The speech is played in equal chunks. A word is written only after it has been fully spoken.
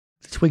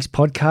this week's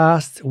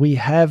podcast, we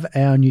have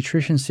our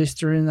nutrition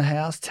sister in the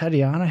house,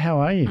 Tatiana.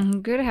 How are you?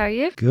 I'm good. How are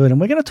you? Good. And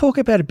we're going to talk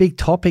about a big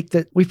topic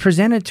that we've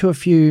presented to a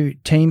few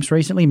teams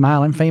recently,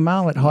 male and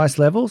female at highest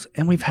levels,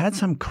 and we've had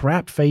some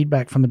crap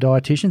feedback from the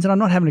dietitians. And I'm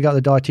not having to go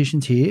at the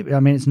dietitians here. I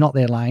mean, it's not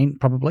their lane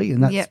probably,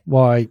 and that's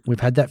why we've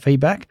had that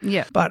feedback.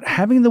 Yeah. But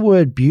having the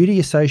word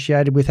beauty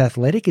associated with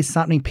athletic is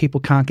something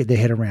people can't get their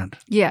head around.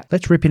 Yeah.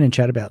 Let's rip in and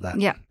chat about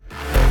that. Yeah.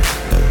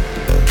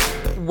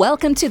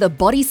 Welcome to the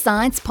Body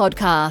Science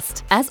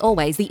Podcast. As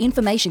always, the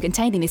information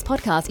contained in this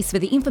podcast is for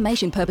the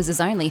information purposes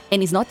only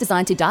and is not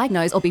designed to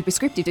diagnose or be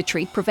prescriptive to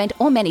treat, prevent,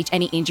 or manage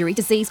any injury,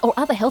 disease, or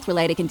other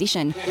health-related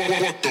condition.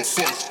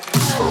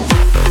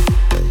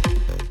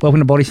 Welcome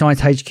to Body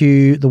Science HQ,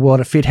 the world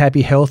of fit,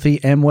 happy,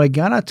 healthy, and we're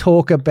going to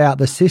talk about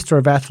the sister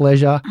of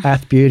athleisure,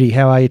 Ath Beauty.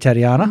 How are you,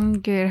 Tatiana? I'm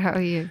good. How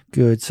are you?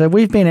 Good. So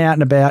we've been out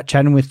and about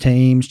chatting with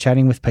teams,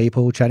 chatting with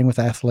people, chatting with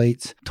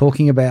athletes,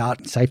 talking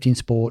about safety in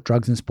sport,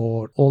 drugs in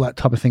sport, all that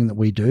type of thing that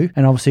we do.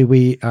 And obviously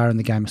we are in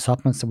the game of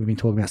supplements, so we've been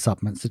talking about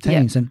supplements to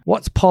teams. And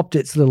what's popped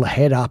its little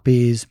head up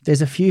is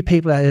there's a few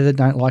people out there that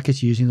don't like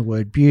us using the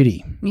word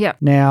beauty. Yeah.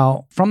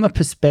 Now, from the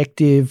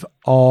perspective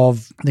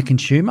of the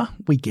consumer,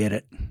 we get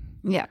it.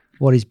 Yeah.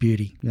 What is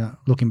beauty? Yeah,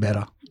 looking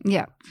better.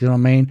 Yeah. You know what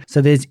I mean?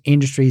 So there's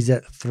industries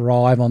that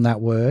thrive on that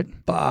word,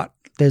 but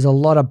there's a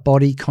lot of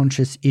body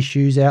conscious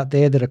issues out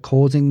there that are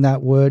causing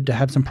that word to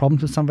have some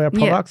problems with some of our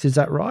products. Is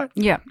that right?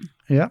 Yeah.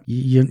 Yeah.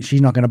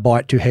 She's not going to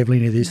bite too heavily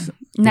into this.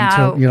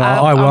 No. Until,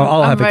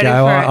 I'll have a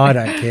go. I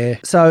don't care.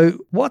 So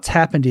what's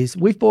happened is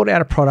we've brought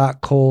out a product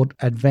called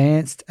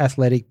Advanced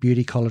Athletic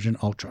Beauty Collagen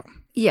Ultra.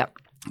 Yeah.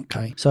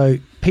 Okay. So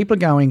people are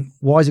going,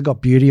 why has it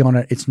got beauty on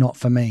it? It's not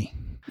for me.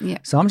 Yeah.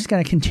 So I'm just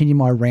going to continue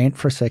my rant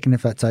for a second,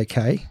 if that's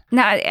okay.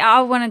 No,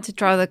 I wanted to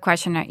throw the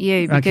question at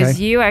you because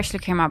you actually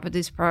came up with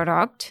this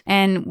product.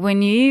 And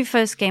when you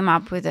first came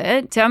up with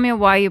it, tell me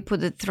why you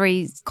put the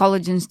 3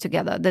 collagens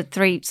together, the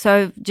 3.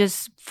 So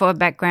just for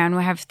background,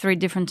 we have 3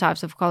 different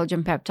types of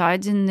collagen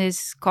peptides in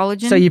this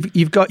collagen. So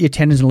you've got your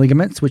tendons and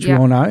ligaments, which we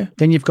all know.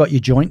 Then you've got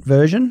your joint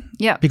version.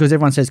 Yeah. Because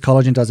everyone says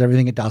collagen does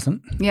everything, it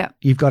doesn't. Yeah.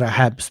 You've got to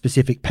have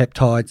specific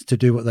peptides to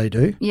do what they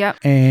do. Yeah.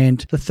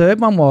 And the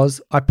third one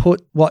was I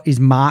put what is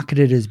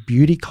marketed as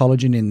beauty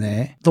collagen in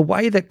there. The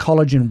way that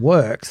collagen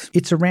works,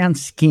 it's around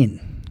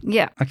skin.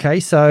 Yeah.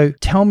 Okay, so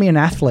tell me an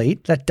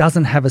athlete that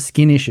doesn't have a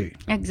skin issue.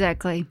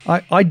 Exactly.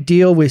 I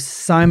deal with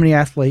so many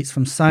athletes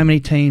from so many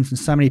teams and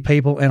so many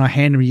people, and I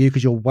hand them to you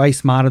because you're way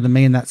smarter than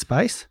me in that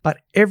space. But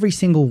every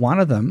single one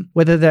of them,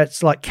 whether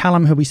that's like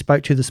Callum, who we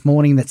spoke to this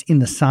morning, that's in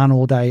the sun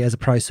all day as a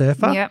pro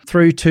surfer,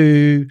 through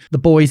to the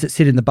boys that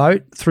sit in the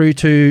boat, through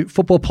to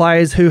football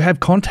players who have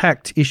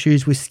contact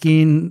issues with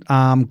skin,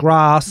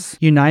 grass,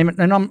 you name it.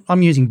 And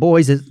I'm using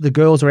boys. The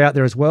girls are out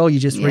there as well. You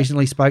just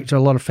recently spoke to a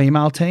lot of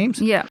female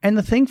teams. Yeah. And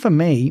the thing for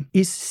me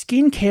is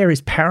skincare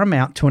is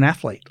paramount to an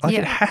athlete. Like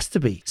it has to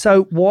be.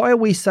 So why are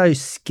we so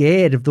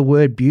scared of the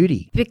word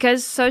beauty?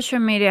 Because social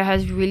media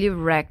has really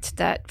wrecked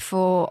that.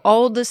 For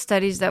all the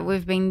studies that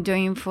we've been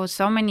doing for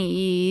so many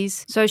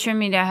years, social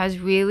media has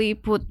really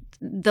put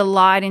the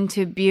light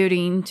into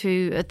beauty,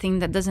 into a thing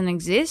that doesn't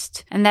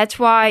exist. And that's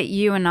why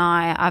you and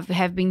I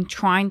have been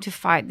trying to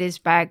fight this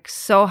back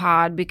so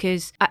hard,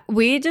 because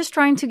we're just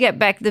trying to get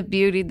back the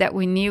beauty that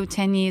we knew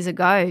 10 years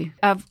ago.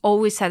 I've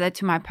always said that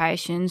to my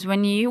patients.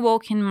 When you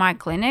walk in my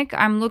clinic,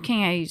 I'm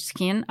looking at your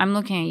skin, I'm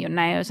looking at your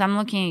nails, I'm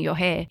looking at your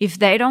hair. If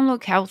they don't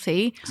look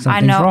healthy,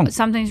 I know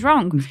something's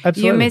wrong.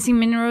 Absolutely. You're missing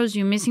minerals,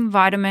 you're missing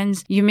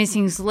vitamins, you're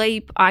missing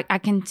sleep. I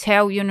can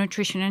tell your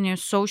nutrition and your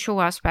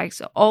social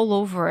aspects all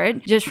over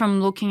it just from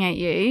looking at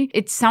you.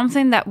 It's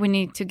something that we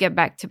need to get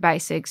back to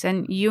basics.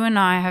 And you and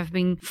I have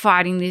been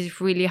fighting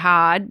this really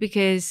hard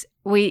because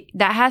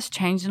that has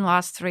changed in the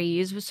last 3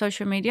 years with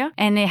social media,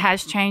 and it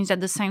has changed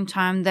at the same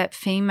time that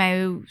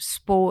female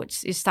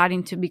sports is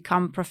starting to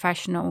become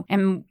professional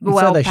and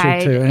well paid. So they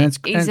should too, and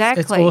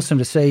exactly. It's awesome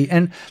to see.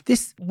 And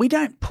this, we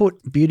don't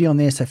put beauty on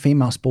there so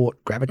female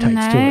sport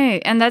gravitates to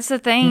it. And that's the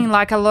thing.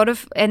 Like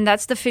and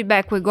that's the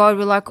feedback we got.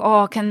 We're like,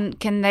 oh, can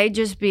they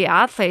just be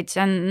athletes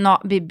and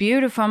not be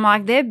beautiful? I'm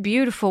like, they're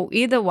beautiful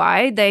either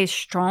way. They're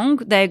strong.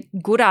 They're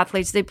good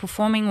athletes. They're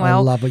performing well.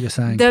 I love what you're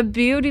saying. The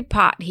beauty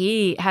part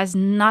here has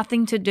nothing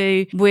to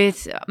do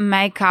with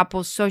makeup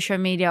or social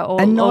media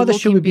or and neither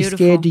should we be beautiful.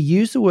 scared to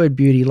use the word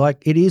beauty.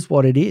 Like, it is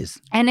what it is.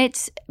 And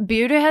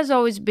beauty has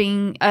always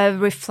been a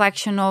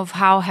reflection of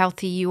how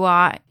healthy you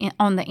are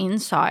on the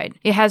inside.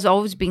 It has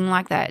always been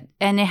like that,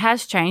 and it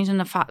has changed in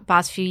the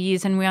past few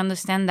years, and we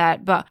understand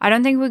that. But I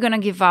don't think we're going to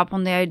give up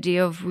on the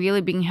idea of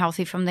really being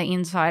healthy from the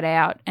inside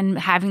out and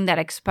having that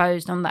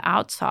exposed on the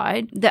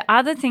outside. The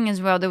other thing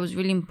as well that was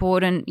really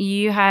important,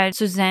 you had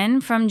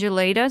Suzanne from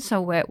Gelita, so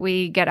where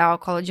we get our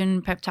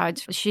collagen peptide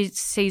peptides. She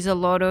sees a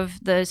lot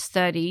of the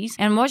studies.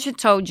 And what she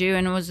told you,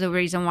 and it was the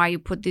reason why you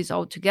put this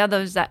all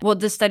together, is that what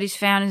the studies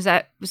found is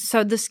that,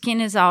 so the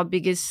skin is our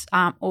biggest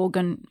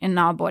organ in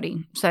our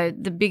body. So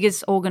the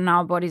biggest organ in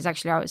our body is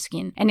actually our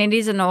skin. And it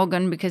is an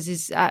organ because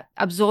it's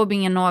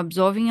absorbing and not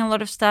absorbing a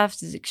lot of stuff.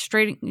 It's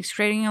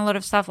excreting a lot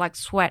of stuff like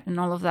sweat and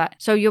all of that.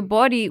 So your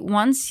body,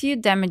 once you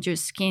damage your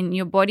skin,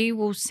 your body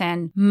will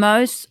send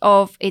most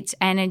of its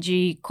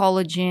energy,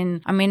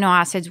 collagen, amino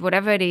acids,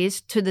 whatever it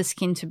is, to the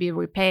skin to be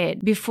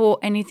repaired before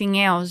anything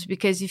else.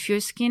 Because if your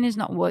skin is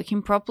not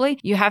working properly,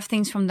 you have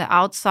things from the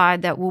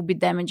outside that will be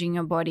damaging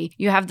your body.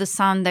 You have the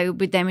sun that will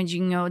be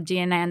damaging your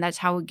DNA, and that's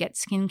how we get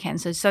skin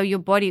cancer. So your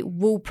body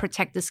will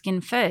protect the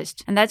skin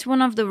first. And that's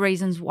one of the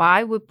reasons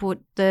why we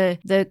put the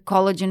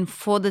collagen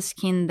for the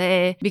skin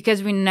there,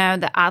 because we know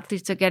that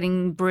athletes are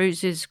getting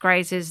bruises,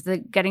 grazes, they're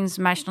getting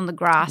smashed on the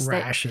grass,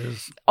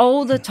 rashes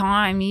all the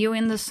time. You're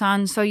in the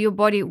sun, so your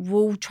body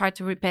will try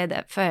to repair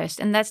that first.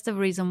 And that's the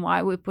reason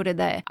why we put it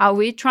there. Are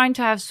we trying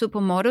to have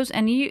supermodels?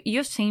 And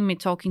you've seen me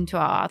talking to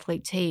our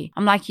athletes here.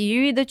 I'm like,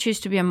 you either choose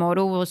to be a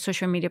model or a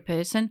social media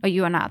person, or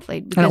you're an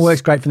athlete. And it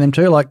works great for them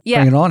too. Like,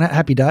 bring it on,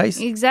 happy days.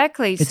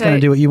 Exactly. It's going to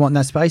do what you want in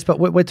that space. But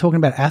we're talking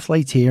about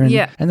athletes here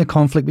and the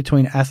conflict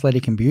between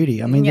athletic and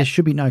beauty. I mean, there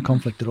should be no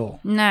conflict at all.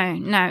 No,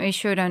 it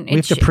shouldn't. We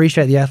have to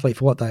appreciate the athlete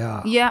for what they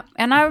are. Yeah.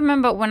 And I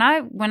remember when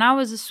I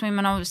was a swimmer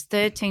and I was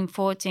 13,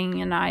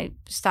 14, and I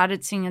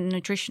started seeing a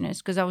nutritionist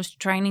because I was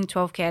training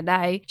 12K a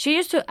day. She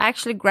used to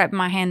actually grab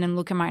my hand and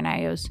look at my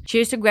nails. She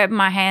used to grab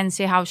my hand and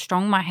see how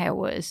strong my hair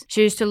was.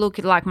 She used to look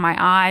at like my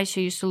eyes.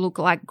 She used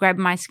to grab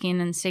my skin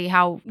and see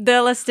how the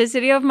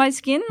elasticity of my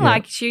skin. Yeah.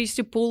 Like she used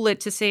to pull it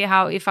to see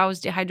how if I was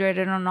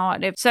dehydrated or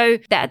not. So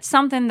that's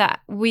something that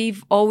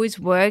we've always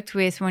worked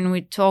with when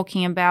we're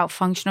talking about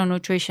functional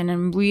nutrition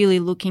and really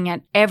looking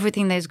at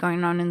everything that's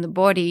going on in the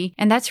body.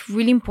 And that's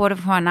really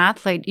important for an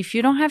athlete. If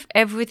you don't have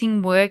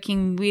everything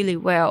working really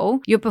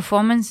well, your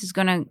performance is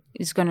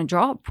gonna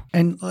drop.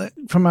 And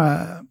from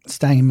a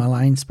staying in my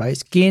lane space,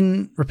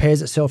 skin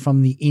repairs itself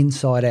from the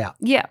inside out.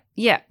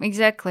 Yeah,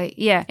 exactly.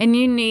 Yeah. And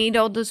you need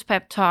all those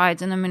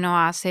peptides and amino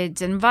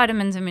acids and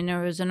vitamins and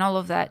minerals and all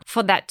of that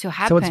for that to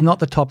happen. So it's not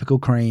the topical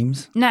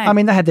creams. No. I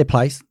mean, they had their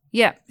place.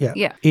 Yeah.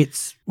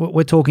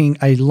 We're talking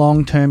a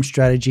long-term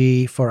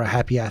strategy for a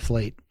happy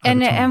athlete.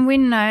 And we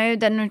know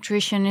that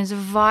nutrition is a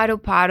vital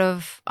part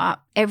of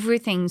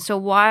everything. So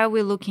why are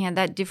we looking at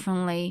that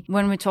differently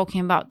when we're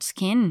talking about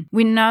skin?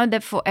 We know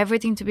that for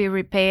everything to be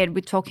repaired,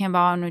 we're talking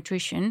about our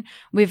nutrition.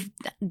 We've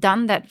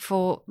done that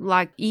for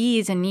like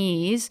years and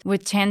years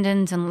with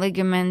tendons and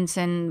ligaments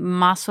and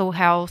muscle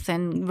health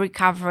and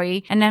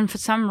recovery. And then for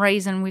some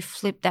reason, we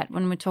flip that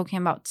when we're talking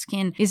about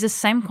skin. It's the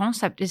same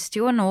concept. It's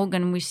still an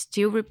organ. We're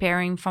still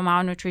repairing from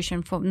our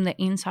nutrition from the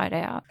inside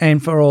out.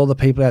 And for all the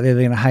people out there that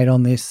are going to hate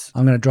on this,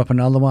 I'm going to drop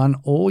another one.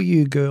 All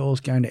you girls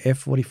going to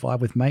F45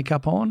 with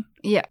makeup on?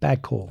 Yeah.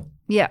 Bad call.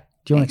 Yeah.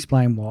 Do you want to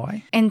explain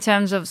why? In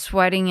terms of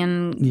sweating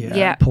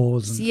and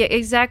pores. Yeah,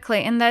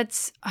 exactly. And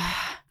that's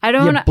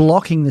You're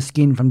blocking the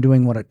skin from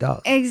doing what it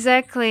does.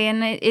 Exactly.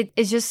 And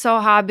it's just so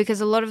hard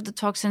because a lot of the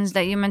toxins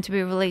that you're meant to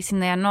be releasing,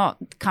 they are not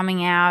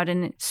coming out.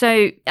 And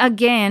so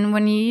again,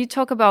 when you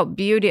talk about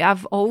beauty,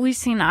 I've always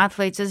seen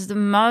athletes as the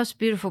most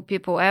beautiful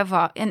people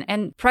ever,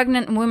 and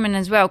pregnant women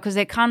as well, because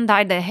they can't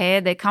dye their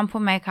hair, they can't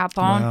put makeup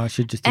on. Well, I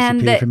should just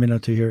disappear for a minute or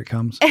two. Here it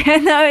comes.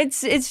 No,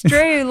 it's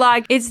true.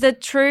 Like, it's the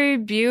true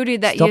beauty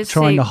that you see.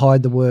 Stop trying to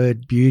hide the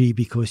word beauty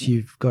because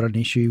you've got an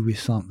issue with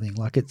something.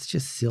 Like, it's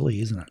just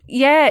silly, isn't it?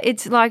 Yeah,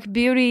 it's like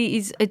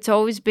beauty it's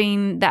always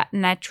been that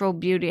natural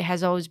beauty,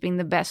 has always been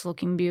the best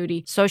looking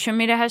beauty. Social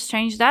media has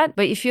changed that.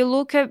 But if you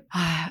look at,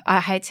 I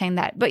hate saying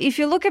that, but if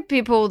you look at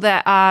people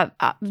that are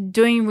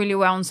doing really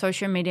well on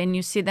social media and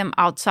you see them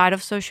outside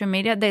of social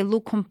media, they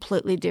look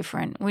completely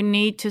different. We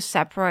need to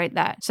separate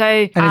that. So,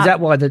 and is that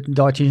why the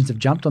dietitians have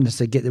jumped on this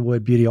to get the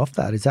word beauty off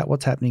that? Is that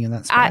what's happening in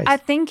that space? I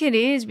think it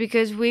is,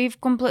 because we've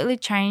completely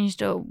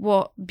changed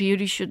what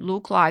beauty should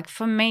look like.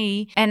 For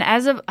me, and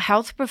as a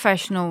health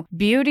professional,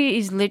 beauty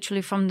is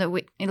literally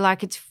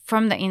it's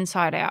from the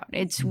inside out.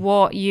 It's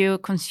what you're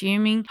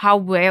consuming, how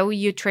well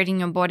you're treating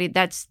your body.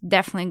 That's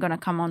definitely going to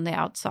come on the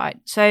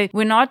outside. So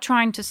we're not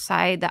trying to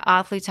say that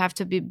athletes have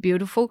to be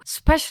beautiful,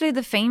 especially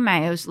the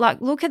females. Like,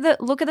 look at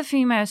the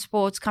female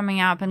sports coming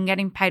up and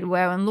getting paid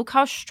well, and look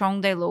how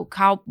strong they look,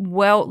 how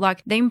well,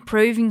 like, they're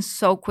improving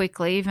so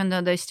quickly, even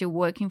though they're still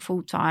working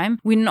full time.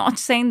 We're not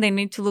saying they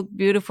need to look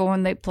beautiful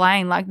when they're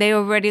playing. Like, they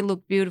already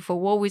look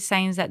beautiful. What we're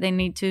saying is that they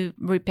need to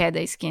repair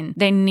their skin.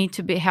 They need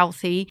to be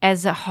healthy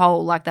as a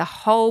whole. Like, the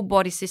whole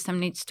body system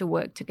needs to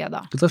work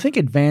together. Because I think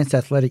advanced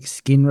athletic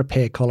skin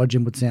repair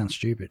collagen would sound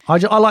stupid. I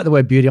like the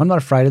word beauty. I'm not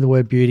afraid of the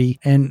word beauty.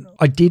 And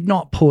I did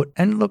not put,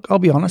 and look, I'll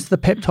be honest, the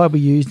peptide we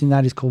used in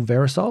that is called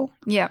Verisol.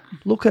 Yeah.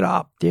 Look it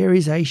up. There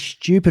is a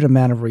stupid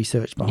amount of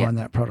research behind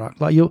that product.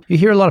 Like, you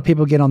hear a lot of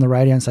people get on the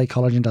radio and say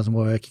collagen doesn't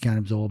work, you can't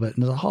absorb it,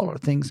 and there's a whole lot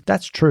of things.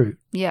 That's true.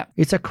 Yeah.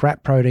 It's a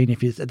crap protein if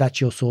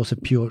that's your source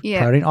of pure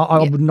Yeah. protein. I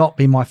would not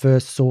be my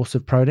first source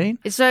of protein.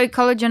 So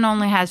collagen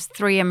only has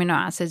 3 amino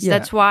acids. Yeah.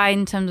 That's why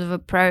in terms of a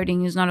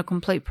protein, it's not a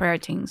complete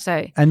protein.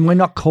 So And we're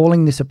not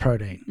calling this a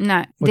protein.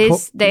 no, We're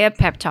they are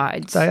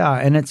peptides. They are,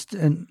 and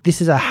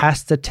this is a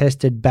HASTA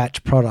tested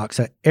batch product.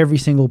 So every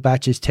single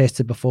batch is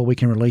tested before we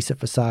can release it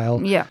for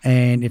sale. Yeah.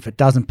 And if it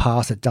doesn't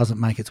pass, it doesn't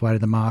make its way to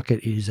the market.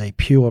 It is a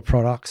pure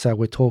product. So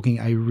we're talking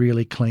a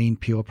really clean,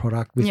 pure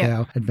product with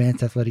our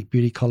Advanced Athletic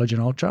Beauty Collagen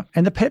Ultra.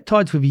 And the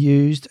peptides we've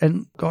used,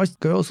 and guys,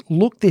 girls,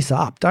 look this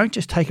up. Don't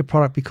just take a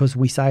product because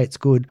we say it's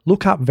good.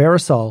 Look up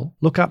Verisol,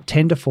 look up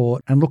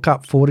Tenderfort, and look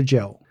up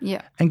Fortigel.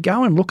 Yeah. And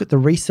go and look at the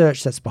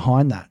research that's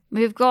behind that.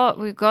 We've got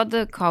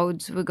the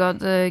codes. We've got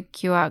the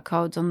QR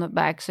codes on the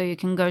back, so you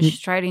can go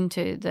straight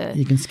into the.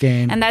 You can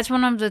scan. And that's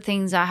one of the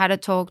things I had to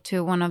talk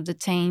to one of the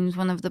teams,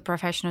 one of the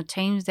professional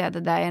teams the other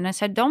day, and I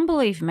said, "Don't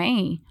believe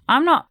me.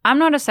 I'm not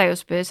a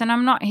salesperson.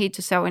 I'm not here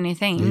to sell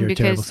anything You're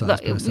because a terrible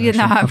salesperson, you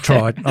know I've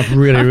tried. I've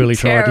really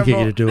tried to get you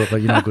terrible. to do it,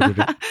 but you're not good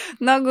at it.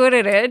 Not good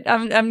at it.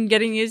 I'm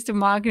getting used to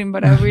marketing,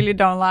 but I really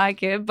don't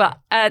like it. But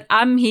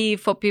I'm here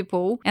for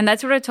people, and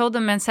that's what I told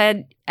them and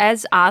said.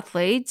 As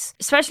athletes,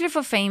 especially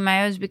for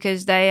females,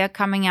 because they are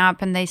coming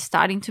up and they're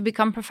starting to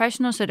become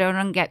professional, so they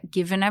don't get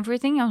given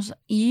everything.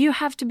 You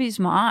have to be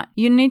smart.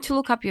 You need to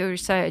look up your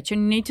research. You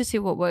need to see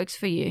what works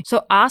for you.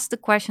 So ask the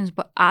questions,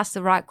 but ask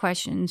the right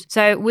questions.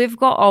 So we've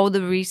got all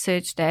the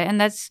research there, and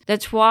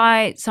that's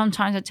why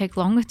sometimes I take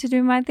longer to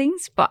do my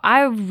things. But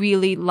I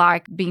really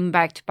like being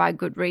backed by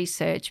good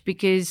research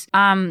because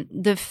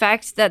the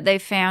fact that they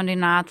found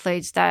in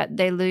athletes that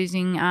they're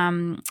losing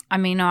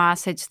amino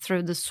acids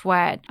through the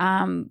sweat.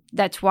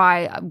 That's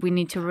why we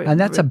need to... And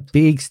that's a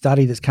big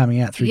study that's coming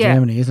out through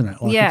Germany, isn't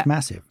it? Like, it's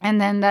massive. And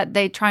then that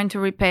they're trying to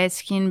repair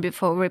skin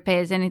before it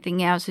repairs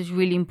anything else is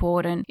really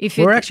important.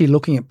 We're actually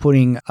looking at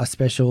putting a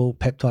special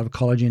peptide of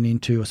collagen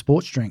into a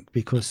sports drink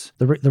because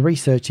the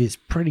research is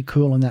pretty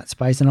cool in that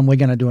space, and we're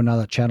going to do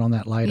another chat on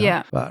that later.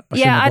 Yeah, but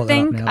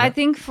I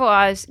think for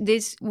us,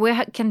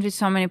 we can do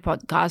so many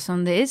podcasts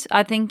on this.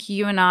 I think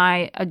you and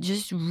I are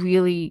just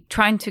really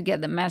trying to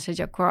get the message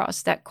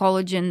across that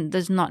collagen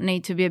does not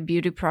need to be a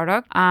beauty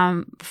product.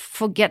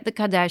 Forget the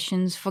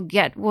Kardashians,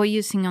 forget what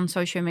you're seeing on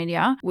social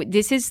media.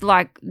 This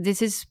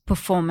is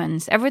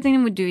performance.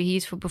 Everything we do here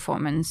is for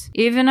performance.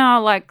 Even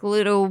our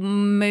little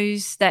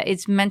mousse that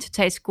it's meant to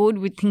taste good,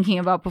 we're thinking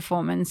about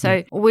performance.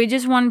 So we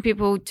just want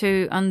people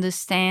to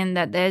understand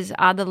that there's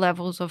other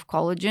levels of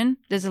collagen.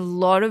 There's a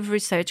lot of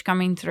research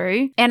coming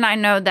through. And I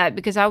know that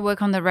because I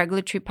work on the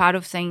regulatory part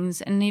of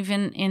things, and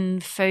even in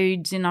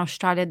foods in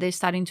Australia, they're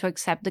starting to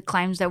accept the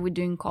claims that we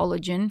do in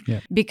collagen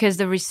because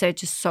the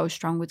research is so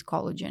strong with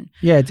collagen.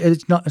 Yeah,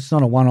 it's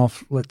not a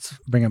one-off. Let's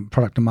bring a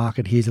product to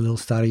market. Here's a little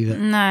study that.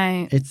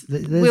 No,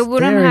 we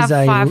wouldn't have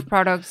 5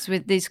 products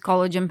with these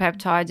collagen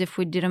peptides if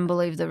we didn't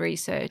believe the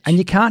research. And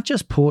you can't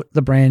just put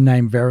the brand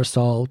name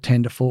Verisol,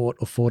 Tenderfort,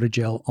 or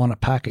Fortigel on a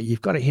packet.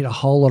 You've got to hit a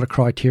whole lot of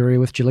criteria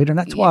with Gelita, and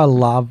that's why I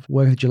love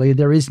working with Gelita.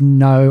 There is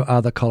no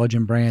other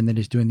collagen brand that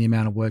is doing the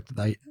amount of work that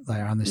they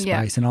are in this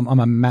space, and I'm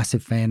a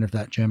massive fan of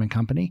that German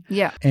company.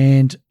 Yeah,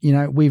 and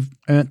we've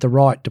earned the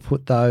right to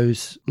put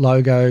those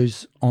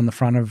logos on the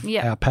front of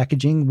our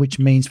packaging, which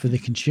means for the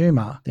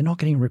consumer, they're not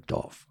getting ripped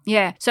off.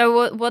 Yeah.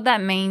 So what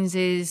that means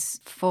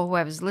is, for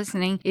whoever's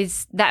listening,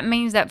 is that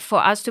means that for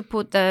us to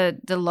put the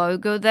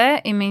logo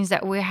there, it means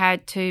that we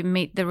had to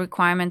meet the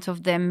requirements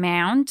of the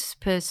amount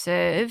per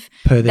serve.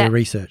 Per their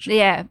research.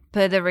 Yeah,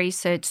 per the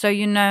research. So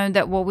you know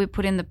that what we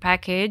put in the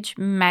package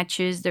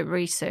matches the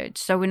research.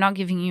 So we're not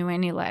giving you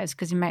any less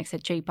because it makes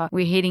it cheaper.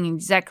 We're hitting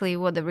exactly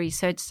what the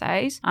research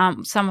says.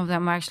 Some of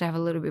them actually have a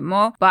little bit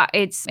more, but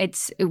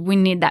we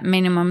need that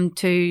minimum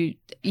to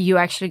you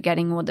actually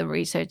getting what the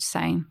research is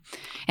saying.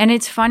 And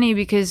it's funny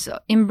because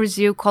in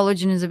Brazil,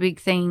 collagen is a big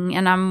thing,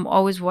 and I'm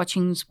always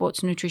watching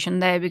sports nutrition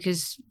there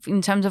because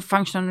in terms of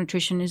functional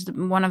nutrition is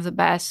one of the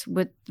best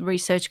with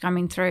research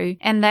coming through.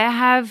 And they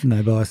have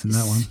no bias in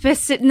that one.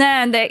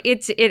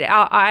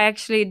 I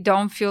actually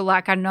don't feel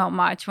like I know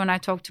much when I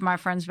talk to my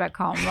friends back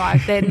home.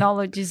 Like their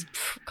knowledge is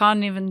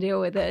can't even deal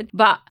with it.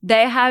 But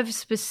they have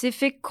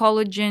specific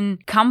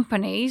collagen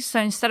companies. So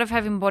instead of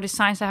having Body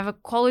Science, they have a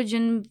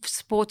collagen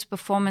sports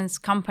performance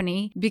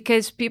company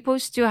because people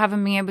still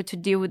haven't been able to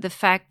deal with the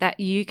fact that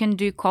you can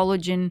do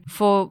collagen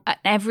for an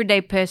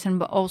everyday person,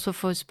 but also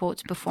for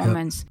sports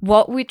performance. Yep.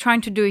 What we're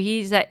trying to do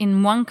here is that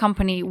in one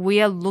company,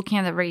 we are looking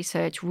at the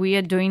research, we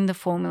are doing the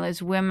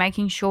formulas, we're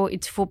making sure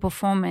it's for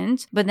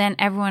performance, but then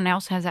everyone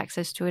else has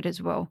access to it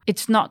as well.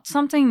 It's not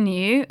something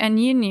new,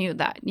 and you knew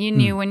that. You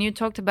knew when you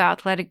talked about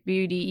athletic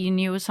beauty, you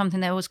knew it was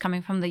something that was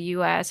coming from the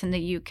US and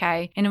the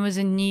UK, and it was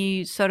a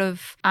new sort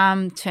of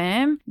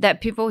term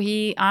that people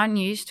here are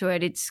gotten used to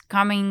it. It's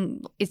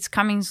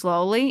coming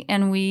slowly,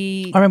 and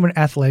I remember when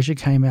athleisure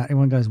came out,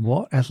 everyone goes,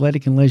 "What?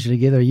 Athletic and leisure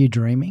together? Are you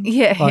dreaming?"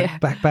 Yeah, like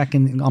yeah. Back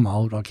in, I'm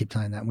old. I keep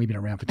saying that. We've been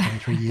around for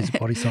 23 years of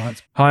body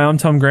science. Hi, I'm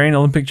Tom Green,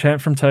 Olympic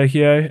champ from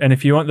Tokyo, and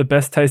if you want the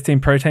best tasting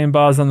protein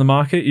bars on the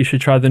market, you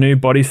should try the new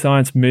Body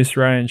Science Moose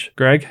range.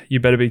 Greg, you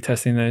better be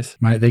testing these.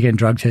 Mate, they're getting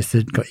drug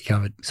tested. Got you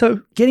covered.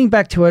 So getting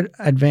back to it,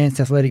 Advanced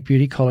Athletic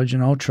Beauty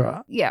Collagen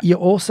Ultra. Yeah. You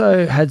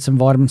also had some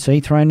vitamin C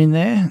thrown in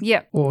there.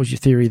 Yeah. What was your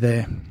theory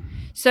there?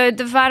 So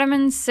the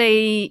vitamin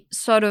C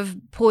sort of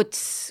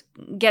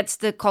gets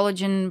the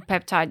collagen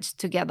peptides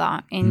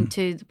together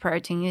into the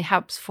protein. It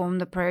helps form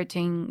the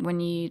protein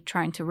when you're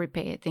trying to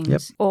repair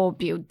things or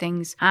build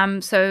things.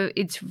 So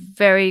it's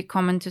very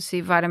common to see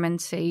vitamin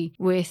C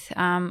with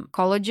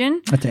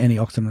collagen. That's an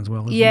antioxidant as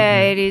well, isn't it?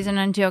 Yeah, it is an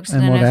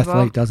antioxidant And what as well.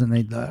 athlete doesn't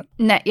need that?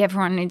 No,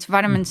 everyone needs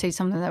vitamin C,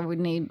 something that we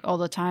need all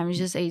the time. It's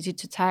just easy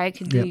to take.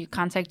 Yep. You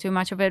can't take too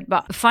much of it.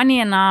 But funny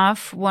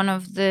enough, one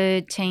of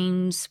the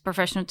teams,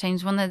 professional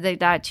teams, one of the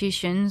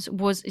dietitians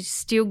was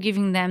still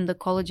giving them the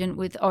collagen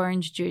with orange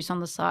juice on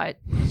the side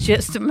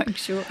just to make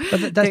sure.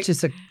 But that's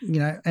just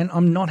and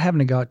I'm not having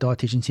to go at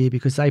dietitians here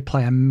because they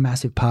play a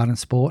massive part in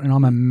sport, and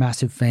I'm a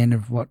massive fan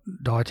of what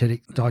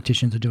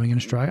dietitians are doing in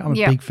Australia. I'm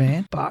a big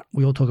fan, but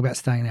we all talk about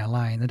staying in our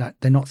lane.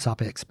 They're not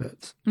sup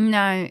experts. No,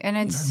 and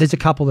it's... There's a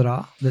couple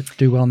that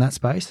do well in that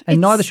space, and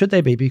neither should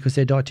they be because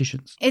they're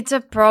dietitians. It's a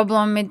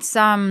problem. It's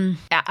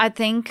I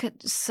think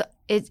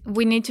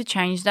we need to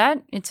change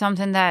that. It's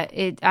something that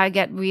I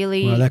get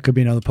really... Well, that could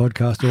be another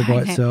podcast all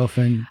by itself.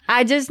 And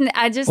I just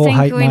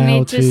think we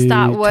need to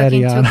start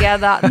working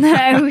together.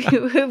 No, we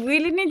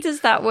really need to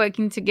start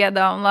working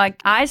together.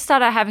 Like, I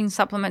started having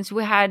supplements.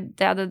 We had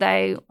the other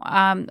day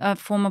a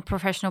former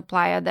professional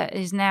player that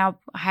is now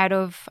head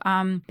of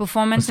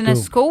performance in a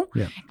school.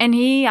 Yeah. And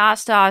he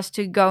asked us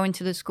to go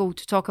into the school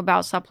to talk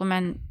about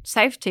supplement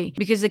safety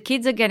because the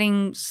kids are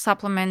getting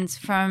supplements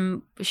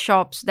from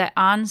shops that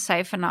aren't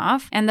safe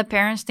enough, and the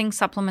parents think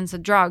supplements are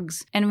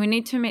drugs, and we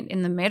need to meet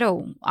in the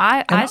middle.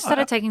 I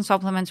started taking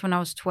supplements when I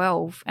was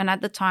 12, and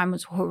at the time it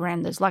was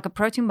horrendous. Like, a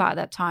protein bar at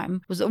that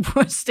time was the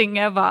worst thing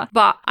ever.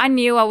 But I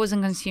knew I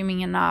wasn't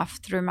consuming enough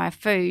through my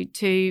food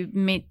to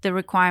meet the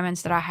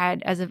requirements that I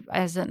had as an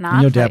athlete.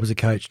 And your dad was a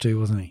coach too,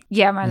 wasn't he?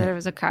 Yeah, my dad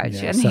was a coach,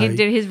 and so he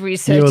did his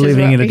research. You were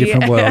living as well. in a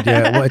different world.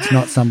 Yeah, well, it's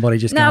not somebody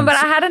just no, but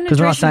I had a nutritionist. Because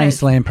we're not saying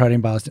slam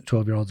protein bars to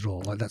 12-year-olds at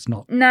all. Like, that's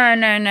not.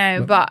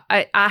 No. But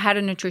I had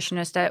a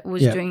nutritionist that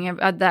was doing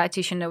a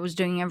dietitian that was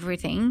doing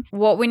everything.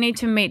 What we need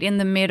to meet in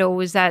the middle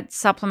is that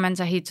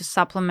supplements are here to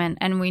supplement,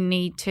 and we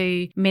need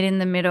to meet in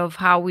the middle of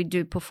how we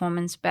do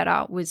performance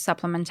better with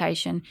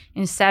supplementation.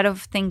 Instead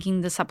of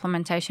thinking the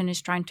supplementation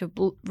is trying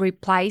to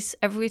replace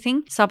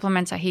everything,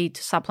 supplements are here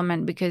to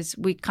supplement because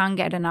we can't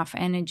get enough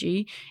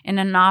energy and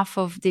enough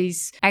of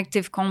these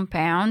active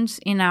compounds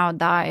in our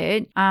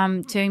diet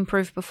to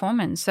improve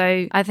performance.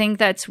 So I think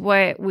that's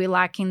where we're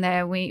lacking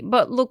there.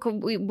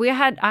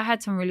 I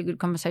had some really good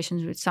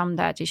conversations with some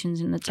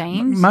dietitians in the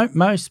teams.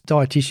 Most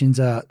dietitians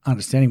are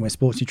understanding where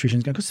sports nutrition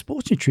is going because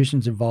sports nutrition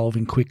is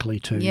evolving quickly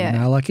too. Yeah. You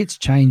know, like, it's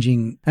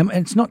changing, and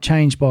it's not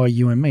changed by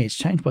you and me. It's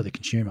changed by the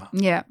consumer.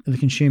 Yeah. The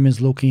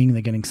consumer's looking,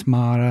 they're getting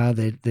smarter,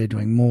 they're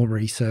doing more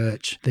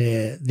research.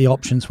 The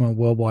options from a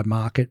worldwide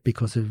market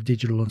because of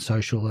digital and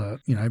social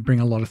bring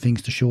a lot of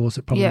things to shores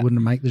that probably wouldn't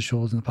have made the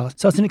shores in the past.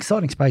 So it's an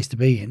exciting space to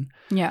be in.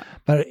 Yeah.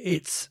 But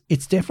it's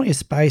definitely a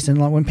space, and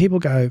like when people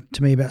go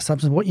to me about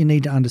substance, what you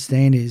need to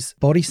understand is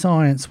Body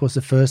Science was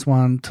the first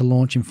one to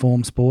launch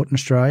Informed Sport in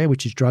Australia,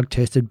 which is drug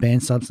tested,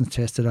 banned substance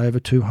tested, over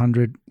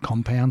 200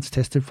 compounds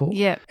tested for.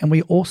 Yeah. And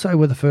we also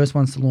were the first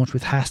ones to launch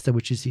with HASTA,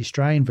 which is the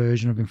Australian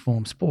version of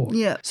Informed Sport.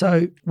 Yeah.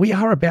 So we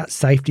are about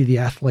safety of the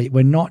athlete.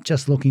 We're not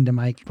just looking to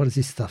make, what does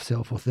this stuff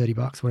sell for,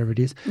 $30, whatever it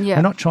is. Yeah.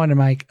 We're not trying to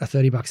make a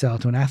 $30 sale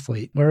to an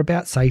athlete. We're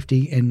about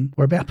safety and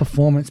we're about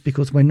performance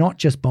because we're not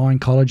just buying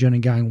collagen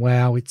and going,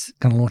 wow, it's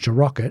going to launch a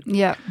rocket.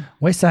 Yeah.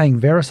 We're saying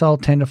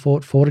Verisol,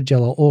 Tenderfort,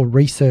 Fortigel are all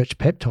research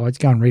peptides.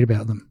 Go and read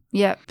about them.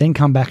 Yeah. Then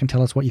come back and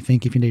tell us what you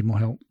think if you need more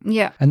help.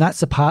 Yeah. And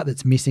that's the part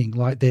that's missing.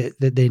 Like,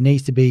 there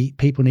needs to be,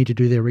 people need to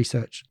do their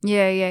research.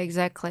 Yeah,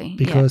 exactly.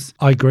 Because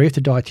I agree with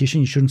the dietitian,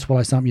 you shouldn't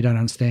swallow something you don't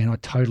understand. I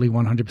totally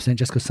 100%,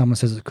 just because someone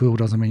says it's cool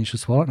doesn't mean you should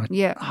swallow it. And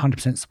I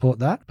 100% support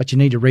that. But you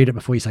need to read it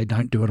before you say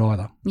don't do it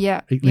either.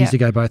 Yeah. It needs to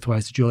go both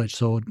ways, a dual-edged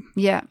sword.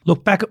 Yeah.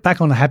 Look,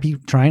 back on the happy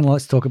train,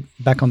 let's talk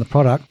back on the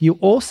product. You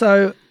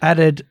also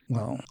added,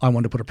 I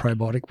wanted to put a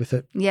probiotic with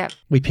it. Yeah.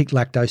 We picked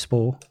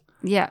Lactospore.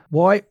 Yeah.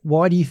 Why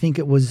do you think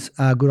it was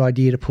a good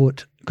idea to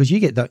put? Because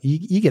you get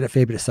you get a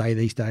fair bit of say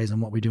these days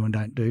on what we do and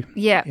don't do.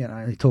 Yeah. You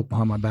know, they talk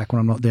behind my back when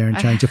I'm not there and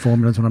change the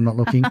formulas when I'm not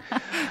looking.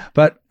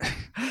 But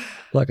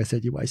like I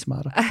said, you're way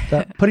smarter.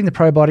 But putting the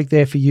probiotic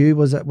there for you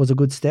was a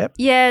good step.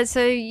 Yeah.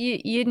 So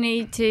you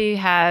need to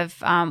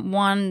have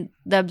one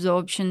the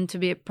absorption to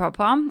be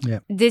proper. Yeah.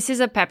 This is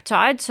a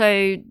peptide,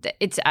 so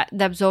it's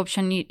the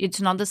absorption.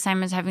 It's not the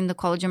same as having the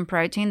collagen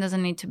protein. It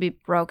doesn't need to be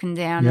broken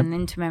down and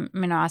into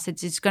amino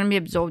acids. It's going to be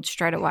absorbed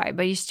straight away,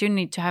 but you still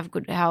need to have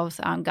good health,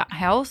 gut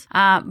health.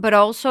 But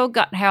also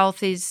gut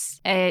health is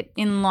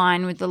in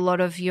line with a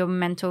lot of your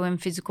mental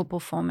and physical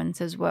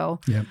performance as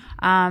well. Yep.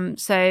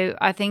 So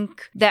I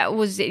think that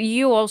was it.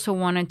 You also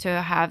wanted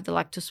to have the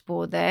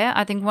lactospore there.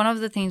 I think one of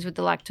the things with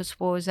the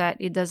lactospore is that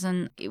it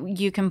doesn't.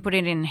 You can put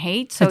it in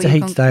heat, so it's a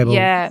heat stable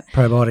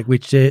probiotic,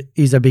 which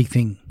is a big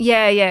thing.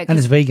 Yeah. And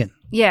it's vegan.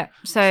 Yeah.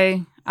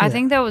 So I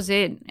think that was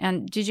it.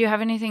 And did you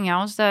have anything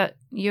else that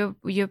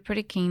you're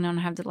pretty keen on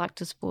have the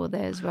lactospore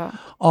there as well?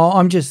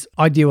 Oh,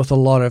 I deal with a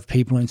lot of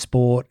people in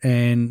sport,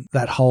 and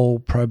that whole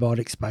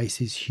probiotic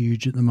space is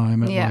huge at the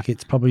moment. Yeah. Like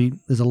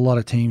there's a lot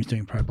of teams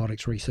doing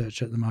probiotics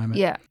research at the moment.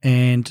 Yeah.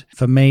 And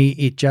for me,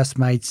 it just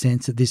made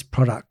sense that this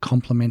product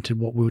complemented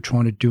what we were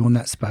trying to do in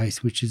that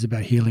space, which is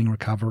about healing,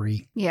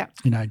 recovery. Yeah.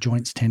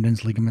 Joints,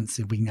 tendons, ligaments.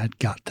 If we can add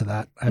gut to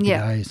that, happy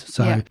days.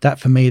 So that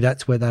for me,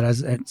 that's where that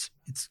is. It's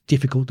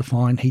difficult to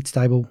find heat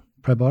stable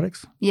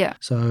probiotics. Yeah.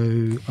 So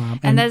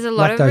and there's a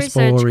lot of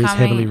research Lactospore is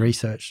coming. heavily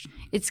researched.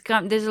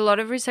 There's a lot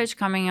of research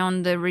coming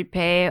on the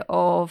repair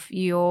of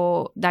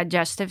your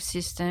digestive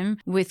system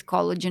with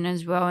collagen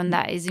as well, and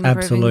that is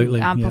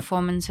improving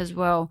performance as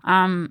well.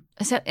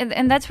 So,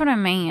 and that's what I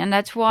mean, and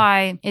that's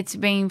why it's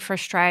been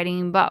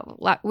frustrating.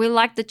 But we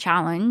like the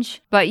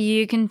challenge, but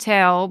you can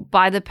tell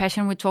by the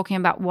passion we're talking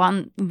about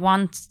one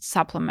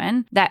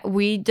supplement that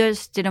we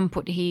just didn't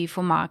put here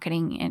for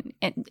marketing,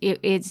 and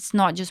it's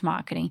not just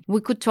marketing.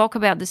 We could talk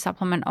about the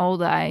supplement all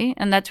day,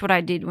 and that's what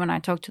I did when I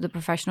talked to the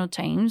professional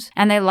teams,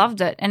 and they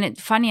loved it. And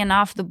funny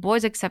enough, the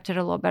boys accepted it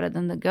a lot better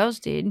than the girls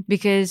did,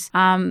 because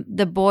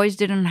the boys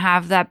didn't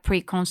have that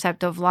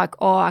pre-concept of like,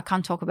 oh, I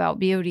can't talk about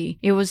beauty.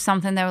 It was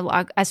something they were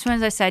like, as soon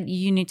as I said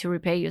you need to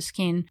repair your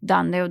skin,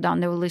 done. They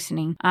were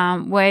listening.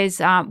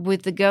 Whereas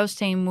with the girls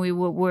team, we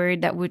were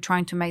worried that we're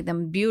trying to make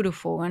them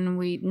beautiful, and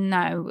we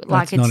know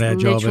like it's not our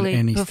literally job at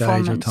any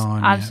performance. stage of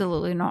time.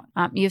 Absolutely not.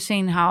 You've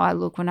seen how I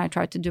look when I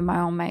try to do my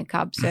own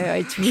makeup, so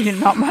it's really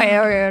not my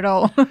area at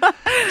all.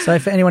 So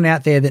for anyone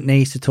out there that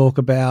needs to talk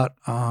about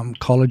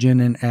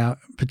collagen and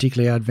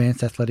particularly our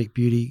Advanced Athletic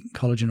Beauty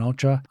Collagen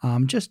Ultra,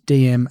 just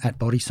DM at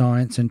Body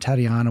Science, and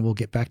Tatiana will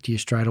get back to you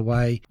straight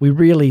away. We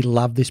really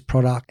love this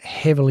product,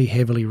 heavily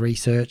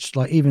researched.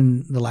 Like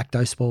even the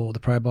Lactospore, the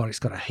probiotic's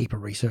got a heap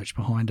of research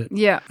behind it.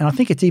 Yeah. And I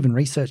think it's even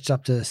researched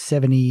up to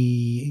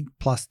 70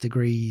 plus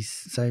degrees.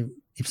 So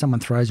if someone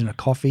throws in a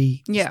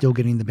coffee, you're still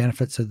getting the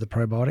benefits of the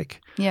probiotic.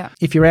 Yeah.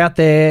 If you're out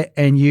there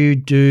and you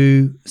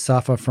do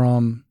suffer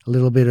from a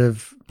little bit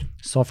of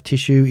soft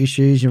tissue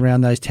issues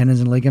around those tendons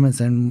and ligaments,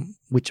 and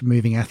which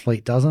moving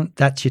athlete doesn't,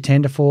 that's your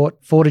Tendafort.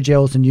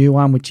 Fortigel's the new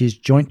one, which is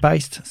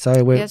joint-based. So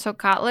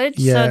cartilage.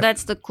 Yeah. So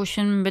that's the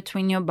cushion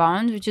between your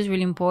bones, which is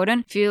really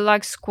important. If you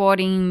like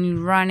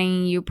squatting,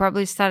 running, you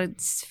probably started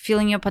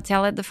feeling your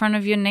patella at the front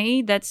of your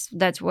knee.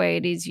 That's where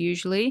it is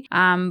usually.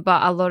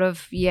 But a lot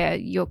of,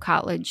 your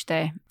cartilage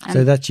there.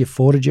 So that's your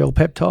Fortigel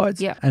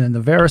peptides. Yeah. And then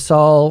the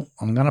Verisol,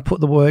 I'm going to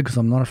put the word because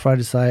I'm not afraid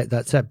to say it,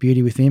 that's that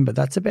Beauty Within, but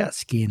that's about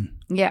skin.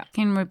 Yeah,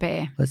 skin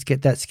repair. Let's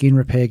get that skin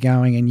repair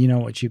going, and you know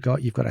what you've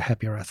got? You've got a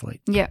happier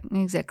athlete. Yeah,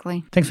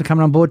 exactly. Thanks for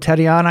coming on board,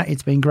 Tatiana.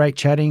 It's been great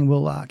chatting.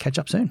 We'll catch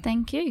up soon.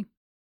 Thank you.